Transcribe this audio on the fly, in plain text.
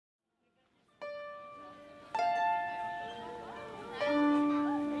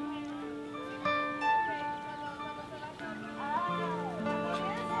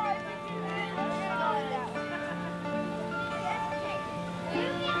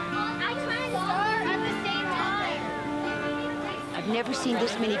I've never seen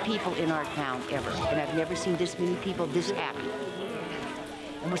this many people in our town ever, and I've never seen this many people this happy.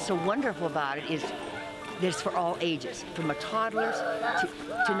 And what's so wonderful about it is that it's for all ages, from a toddlers to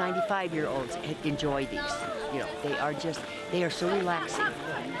 95-year-olds enjoy these. You know, they are so relaxing,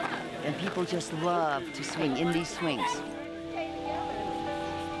 and people just love to swing in these swings.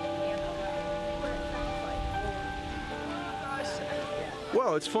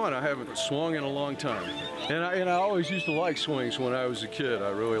 Well, it's fun. I haven't swung in a long time. And I always used to like swings when I was a kid. I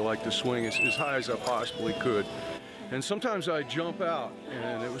really liked to swing as high as I possibly could. And sometimes I'd jump out,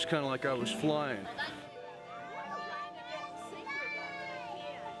 and it was kind of like I was flying.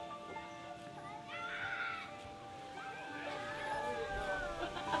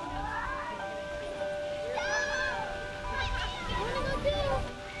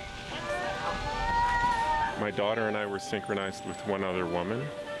 My daughter and I were synchronized with one other woman.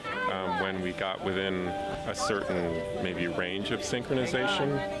 When we got within a certain maybe range of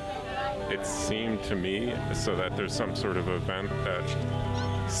synchronization, it seemed to me so that there's some sort of event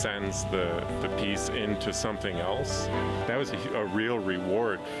that sends the piece into something else. That was a real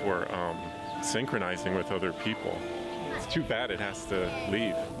reward for synchronizing with other people. It's too bad it has to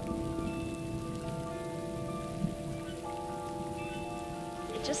leave.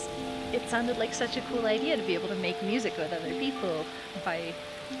 It sounded like such a cool idea to be able to make music with other people by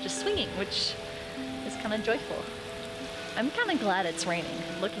just swinging, which is kind of joyful. I'm kind of glad it's raining.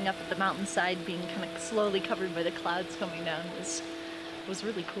 Looking up at the mountainside, being kind of slowly covered by the clouds coming down was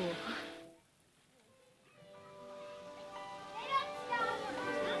really cool.